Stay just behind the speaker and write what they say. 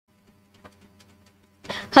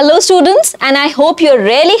Hello students, and I hope you're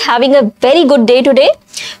really having a very good day today.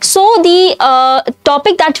 So the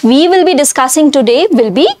topic that we will be discussing today will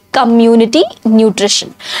be community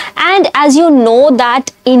nutrition. And as you know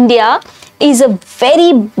that India is a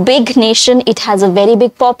very big nation. It has a very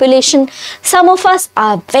big population. Some of us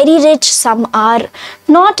are very rich, some are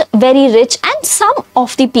not very rich, and some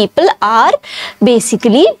of the people are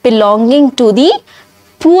basically belonging to the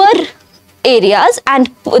poor areas, and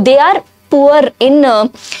they are poor in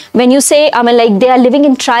when you say like they are living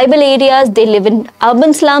in tribal areas, they live in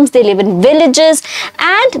urban slums, they live in villages,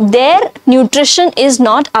 and their nutrition is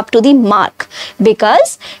not up to the mark,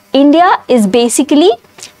 because India is basically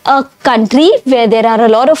a country where there are a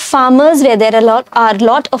lot of farmers, where there are a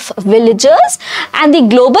lot of villagers, and the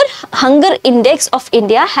global hunger index of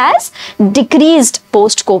India has decreased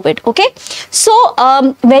post-COVID. Okay, so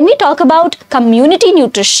when we talk about community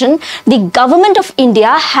nutrition, the government of India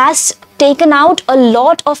has taken out a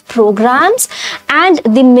lot of programs, and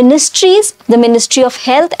the ministries, the Ministry of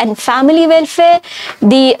Health and Family Welfare,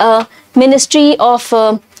 the Ministry of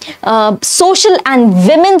Social and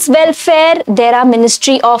Women's Welfare, there are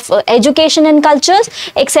Ministry of Education and Cultures,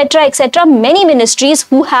 etc., etc. Many ministries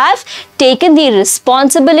who have taken the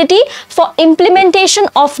responsibility for implementation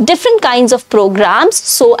of different kinds of programs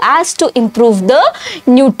so as to improve the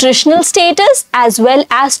nutritional status as well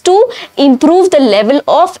as to improve the level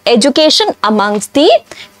of education amongst the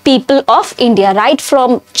people of India, right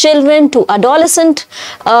from children to adolescents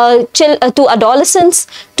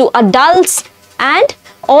to adults, and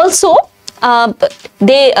also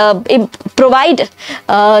they provide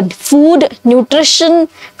food, nutrition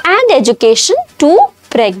and education to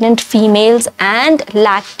pregnant females and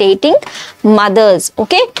lactating mothers,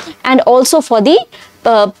 okay, and also for the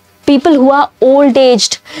people who are old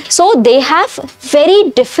aged. So they have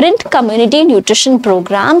very different community nutrition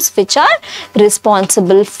programs which are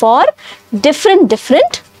responsible for different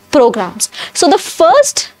programs. So the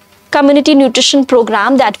first community nutrition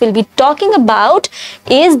program that we'll be talking about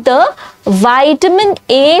is the Vitamin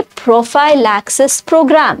A Prophylaxis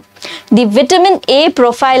Program. The Vitamin A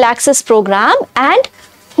Prophylaxis Program, and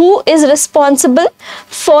who is responsible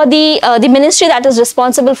for the ministry that is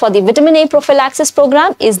responsible for the Vitamin A Prophylaxis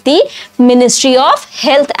Program is the Ministry of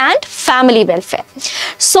Health and Family Welfare.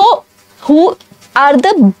 So who are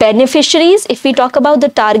the beneficiaries? If we talk about the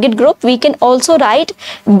target group, we can also write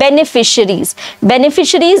beneficiaries.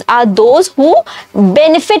 Beneficiaries are those who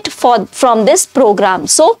benefit from this program.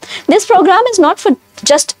 So this program is not for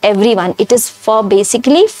just everyone. It is for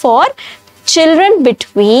basically for children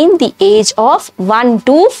between the age of 1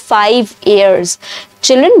 to 5 years.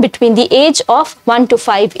 Children between the age of 1 to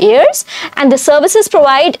 5 years, and the services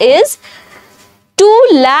provided is 2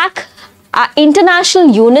 lakh international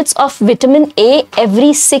units of vitamin A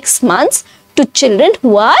every 6 months to children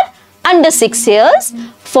who are under 6 years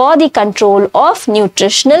for the control of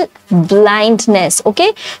nutritional blindness.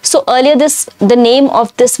 Okay, so earlier the name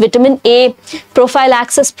of this Vitamin A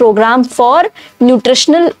Prophylaxis Program for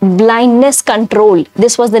nutritional blindness control,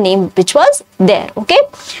 this was the name which was there. Okay,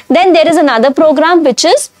 then there is another program which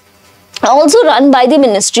is also run by the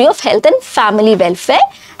Ministry of Health and Family Welfare,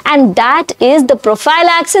 and that is the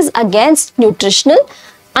prophylaxis against nutritional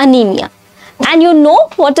anemia. And you know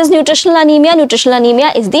what is nutritional anemia? Nutritional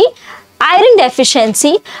anemia is the iron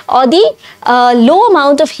deficiency or the low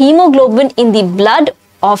amount of hemoglobin in the blood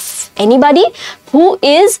of anybody who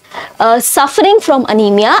is suffering from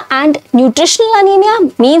anemia. And nutritional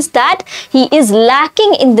anemia means that he is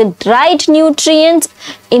lacking in the right nutrients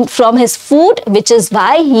from his food, which is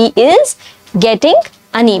why he is getting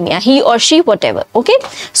anemia, he or she, whatever. Okay,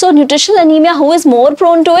 so nutritional anemia, who is more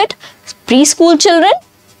prone to it? Preschool children,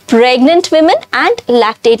 pregnant women and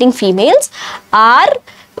lactating females are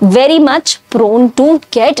very much prone to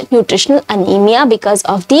get nutritional anemia because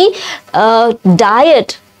of the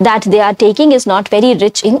diet that they are taking is not very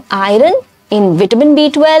rich in iron, in vitamin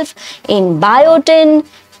B12, in biotin,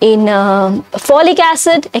 in folic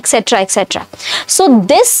acid, etc., etc. So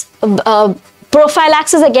this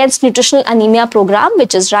prophylaxis against nutritional anemia program,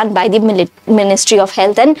 which is run by the Ministry of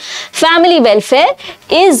Health and Family Welfare,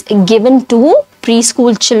 is given to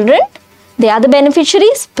preschool children. They are the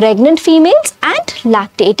beneficiaries, pregnant females and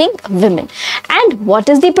lactating women. And what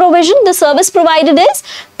is the provision? The service provided is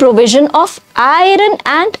provision of iron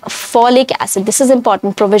and folic acid. This is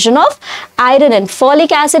important. Provision of iron and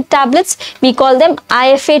folic acid tablets. We call them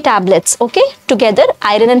IFA tablets. Okay, together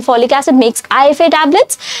iron and folic acid makes IFA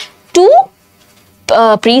tablets to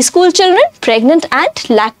preschool children, pregnant and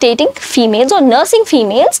lactating females or nursing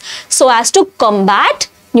females, so as to combat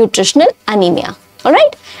nutritional anemia.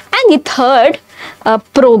 Alright, and the third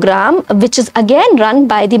program, which is again run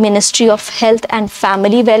by the Ministry of Health and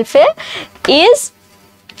Family Welfare, is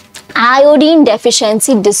Iodine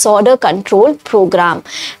Deficiency Disorder Control Program,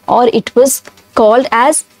 or it was called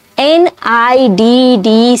as NIDDCP,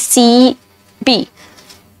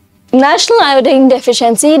 National Iodine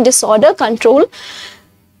Deficiency Disorder Control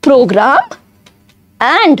Program.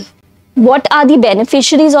 And what are the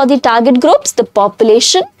beneficiaries or the target groups? The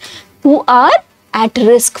population who are at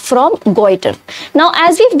risk from goiter. Now,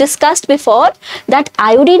 as we've discussed before, that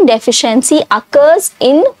iodine deficiency occurs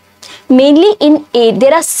in mainly in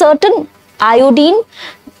there are certain iodine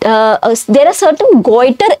there are certain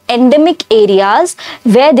goiter endemic areas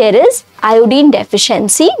where there is iodine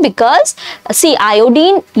deficiency, because see,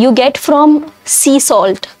 iodine you get from sea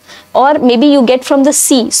salt, or maybe you get from the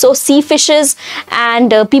sea. So sea fishes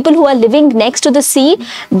and people who are living next to the sea,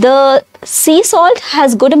 the sea salt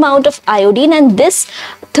has good amount of iodine, and this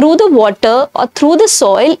through the water or through the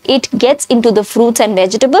soil, it gets into the fruits and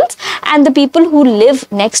vegetables, and the people who live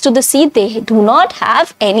next to the sea, they do not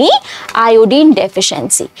have any iodine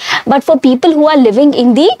deficiency. But for people who are living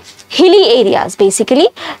in the hilly areas, basically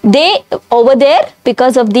they over there,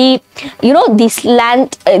 because of the this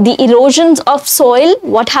land the erosions of soil,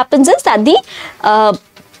 what happens is that the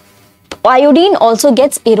iodine also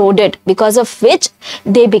gets eroded, because of which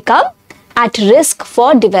they become at risk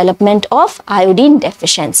for development of iodine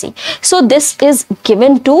deficiency. So this is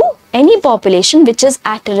given to any population which is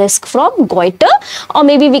at risk from goiter, or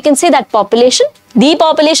maybe we can say that population, the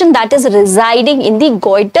population that is residing in the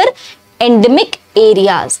goiter endemic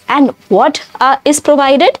areas. And what is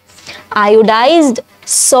provided? Iodized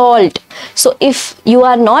salt. So if you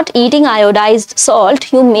are not eating iodized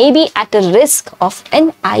salt, you may be at a risk of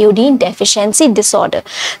an iodine deficiency disorder.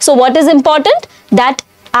 So what is important? That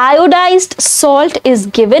iodized salt is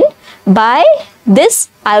given by this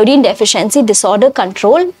iodine deficiency disorder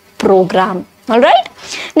control program. Alright.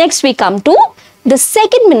 Next we come to the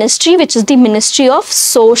second ministry, which is the Ministry of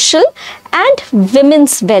Social and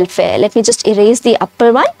Women's Welfare. Let me just erase the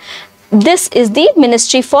upper one. This is the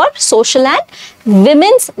Ministry for Social and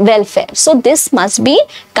Women's Welfare. So this must be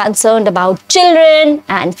concerned about children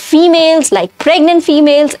and females, like pregnant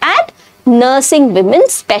females and nursing women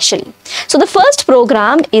specially. So the first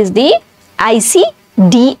program is the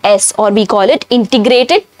ICDS, or we call it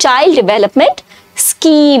Integrated Child Development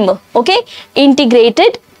Scheme. Okay,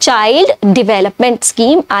 Integrated Child Development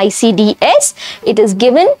Scheme, ICDS. It is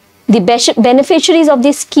given, the beneficiaries of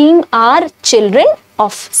this scheme are children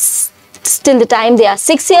of till the time they are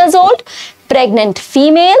 6 years old, pregnant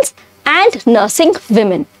females and nursing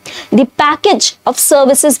women. The package of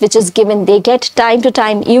services which is given, they get time to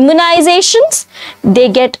time immunizations, they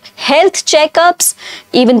get health checkups,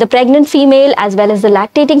 even the pregnant female as well as the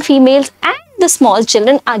lactating females and the small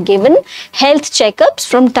children are given health checkups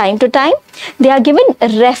from time to time. They are given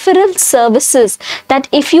referral services, that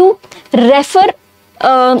if you refer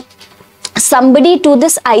somebody to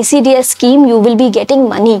this ICDS scheme, you will be getting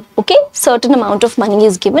money. Okay, certain amount of money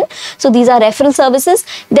is given. So these are referral services.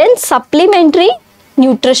 Then supplementary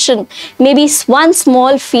nutrition, maybe one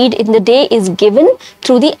small feed in the day is given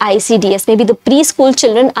through the ICDS. Maybe the preschool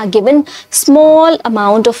children are given small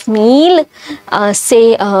amount of meal,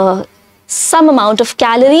 some amount of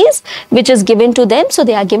calories which is given to them. So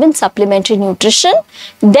they are given supplementary nutrition.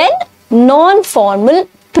 Then non-formal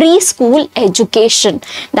preschool education,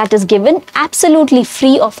 that is given absolutely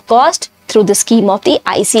free of cost through the scheme of the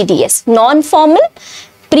ICDS. Non-formal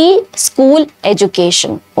preschool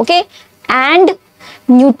education. Okay, and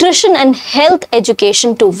nutrition and health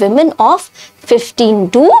education to women of 15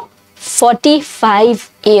 to 45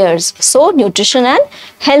 years. So nutrition and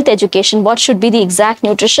health education, what should be the exact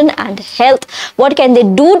nutrition and health, what can they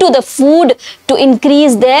do to the food to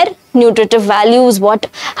increase their nutritive values,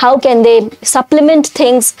 how can they supplement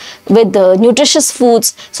things with the nutritious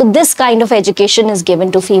foods. So this kind of education is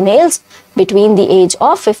given to females between the age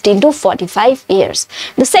of 15 to 45 years.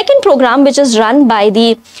 The second program, which is run by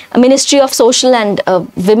the Ministry of Social and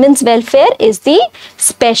Women's Welfare, is the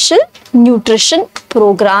Special Nutrition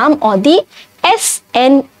Program, or the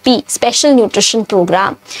SNP, Special Nutrition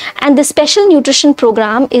Program. And the Special Nutrition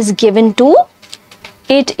Program is given to,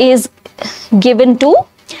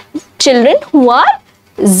 children who are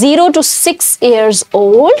 0 to 6 years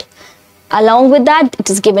old. Along with that, it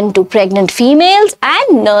is given to pregnant females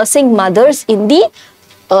and nursing mothers in the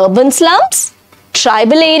urban slums,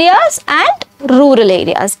 tribal areas and rural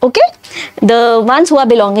areas. Okay, the ones who are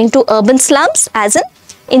belonging to urban slums, as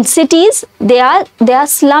in cities, they are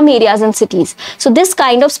slum areas in cities. So this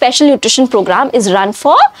kind of special nutrition program is run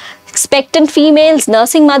for expectant females,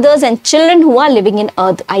 nursing mothers and children who are living in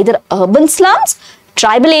either urban slums,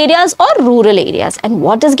 tribal areas or rural areas. And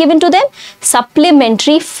what is given to them?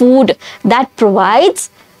 Supplementary food that provides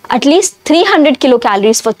at least 300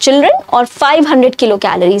 kilocalories for children or 500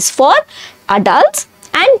 kilocalories for adults,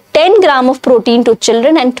 and 10 gram of protein to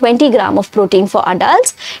children and 20 gram of protein for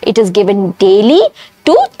adults. It is given daily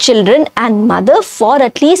to children and mother for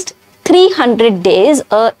at least 300 days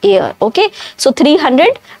a year. Okay, so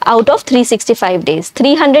 300 out of 365 days.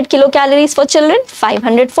 300 kilocalories for children,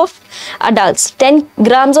 500 for adults. 10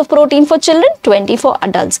 grams of protein for children, 20 for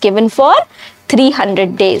adults, given for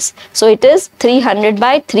 300 days. So it is 300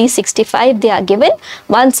 by 365 they are given,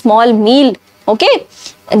 one small meal. Okay,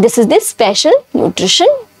 and this is the special nutrition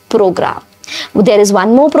program. There is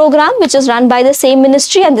one more program which is run by the same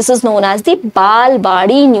ministry, and this is known as the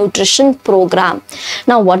Balwadi Nutrition Program.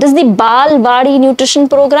 Now, what is the Balwadi Nutrition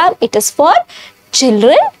Program? It is for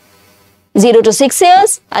children 0 to 6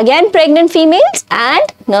 years, again pregnant females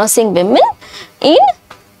and nursing women in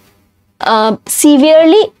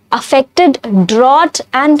severely affected drought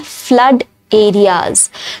and flood areas.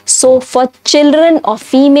 So, for children or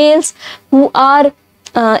females who are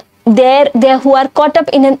who are caught up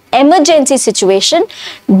in an emergency situation,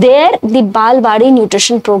 there the Balwadi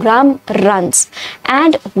Nutrition Program runs.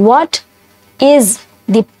 And what is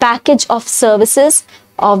the package of services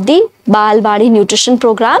of the Balwadi Nutrition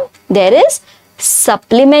Program? There is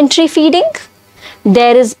supplementary feeding,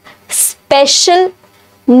 there is special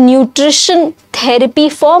nutrition therapy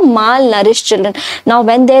for malnourished children. Now,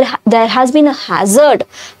 when there has been a hazard,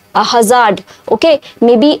 okay,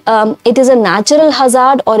 maybe it is a natural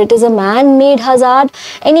hazard or it is a man-made hazard,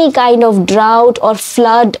 any kind of drought or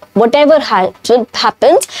flood, whatever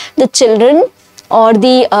happens, the children or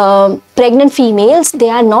the pregnant females, they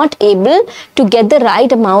are not able to get the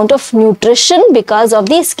right amount of nutrition because of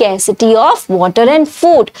the scarcity of water and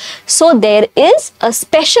food. So there is a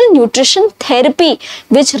special nutrition therapy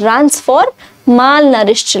which runs for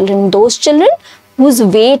malnourished children, those children whose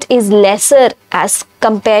weight is lesser as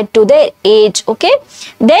compared to their age. Okay,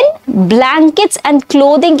 then blankets and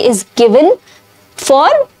clothing is given for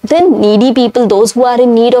the needy people, those who are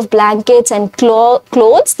in need of blankets and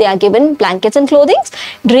clothes, they are given blankets and clothing.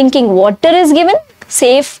 Drinking water is given,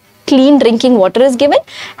 safe, clean drinking water is given,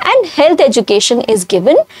 and health education is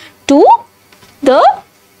given to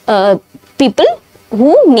the people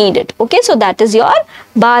who need it. Okay, so that is your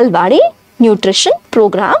Balwadi Nutrition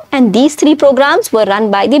Program, and these three programs were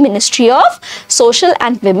run by the Ministry of Social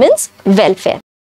and Women's Welfare.